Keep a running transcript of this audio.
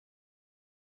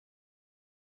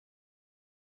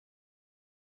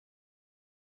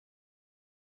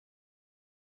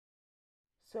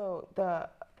So the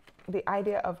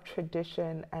idea of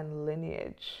tradition and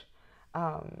lineage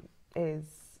is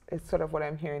sort of what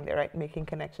I'm hearing there, right? Making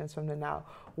connections from the now.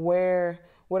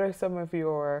 What are some of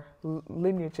your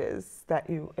lineages that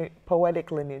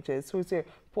poetic lineages? Who's your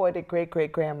poetic great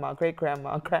grandma,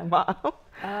 grandma?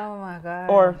 Oh my God.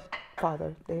 Or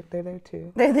father? They're there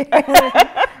too.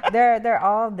 They're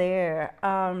all there.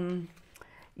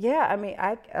 Yeah, I mean,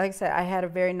 like I said, I had a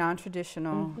very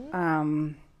non-traditional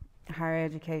higher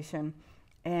education,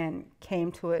 and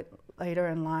came to it later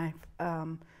in life.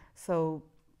 So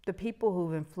the people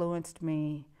who've influenced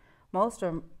me, most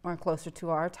are closer to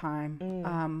our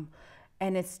time.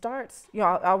 And it starts,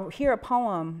 I'll hear a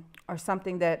poem or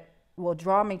something that will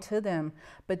draw me to them,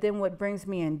 but then what brings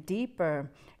me in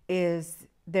deeper is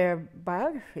their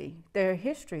biography, their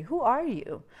history. Who are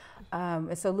you?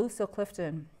 And so Lucille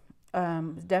Clifton,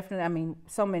 definitely, I mean,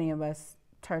 so many of us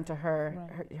turn to her,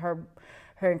 right.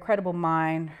 her incredible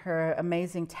mind, her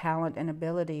amazing talent and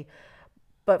ability.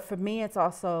 But for me, it's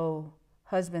also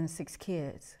husband, 6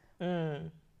 kids.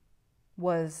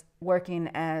 Was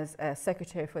working as a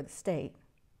secretary for the state.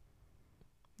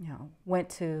 Went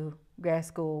to grad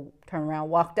school, turned around,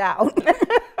 walked out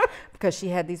because she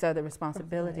had these other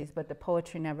responsibilities, but the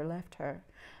poetry never left her.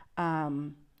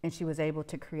 And she was able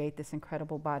to create this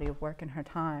incredible body of work in her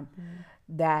time.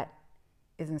 That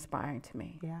is inspiring to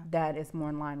me. Yeah. That is more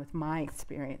in line with my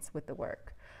experience with the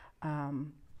work.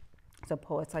 So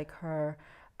poets like her,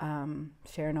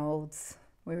 Sharon Olds,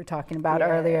 we were talking about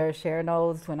earlier, Sharon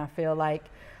Olds, when I feel like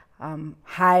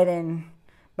hiding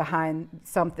behind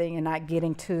something and not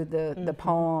getting to the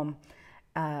poem,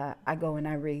 I go and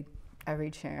I read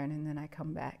Sharon, and then I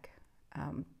come back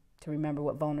to remember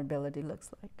what vulnerability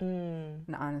looks like,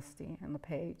 and honesty on the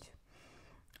page.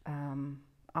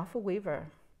 Alpha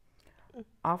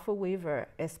Weaver,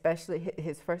 especially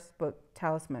his first book,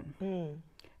 Talisman.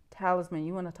 Talisman,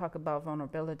 you want to talk about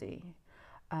vulnerability.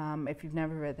 If you've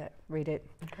never read that, read it.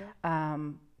 Okay.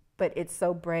 But it's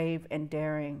so brave and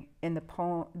daring. In the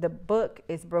poem, the book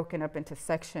is broken up into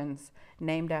sections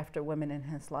named after women in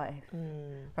his life,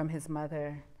 from his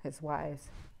mother, his wives,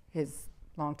 his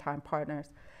longtime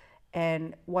partners.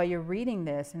 And while you're reading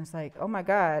this, and it's like, oh my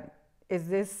God, is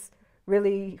this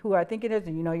really who I think it is?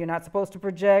 And you're not supposed to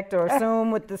project or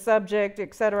assume with the subject,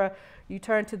 etc. You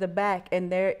turn to the back,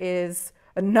 and there is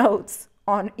a notes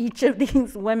on each of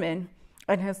these women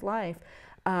in his life.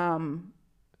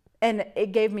 And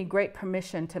it gave me great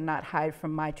permission to not hide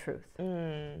from my truth,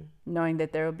 knowing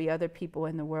that there will be other people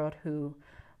in the world who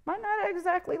might not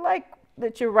exactly like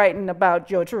that you're writing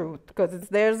about your truth, because it's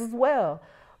theirs as well.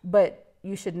 But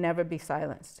you should never be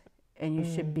silenced, and you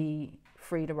should be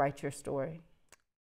free to write your story.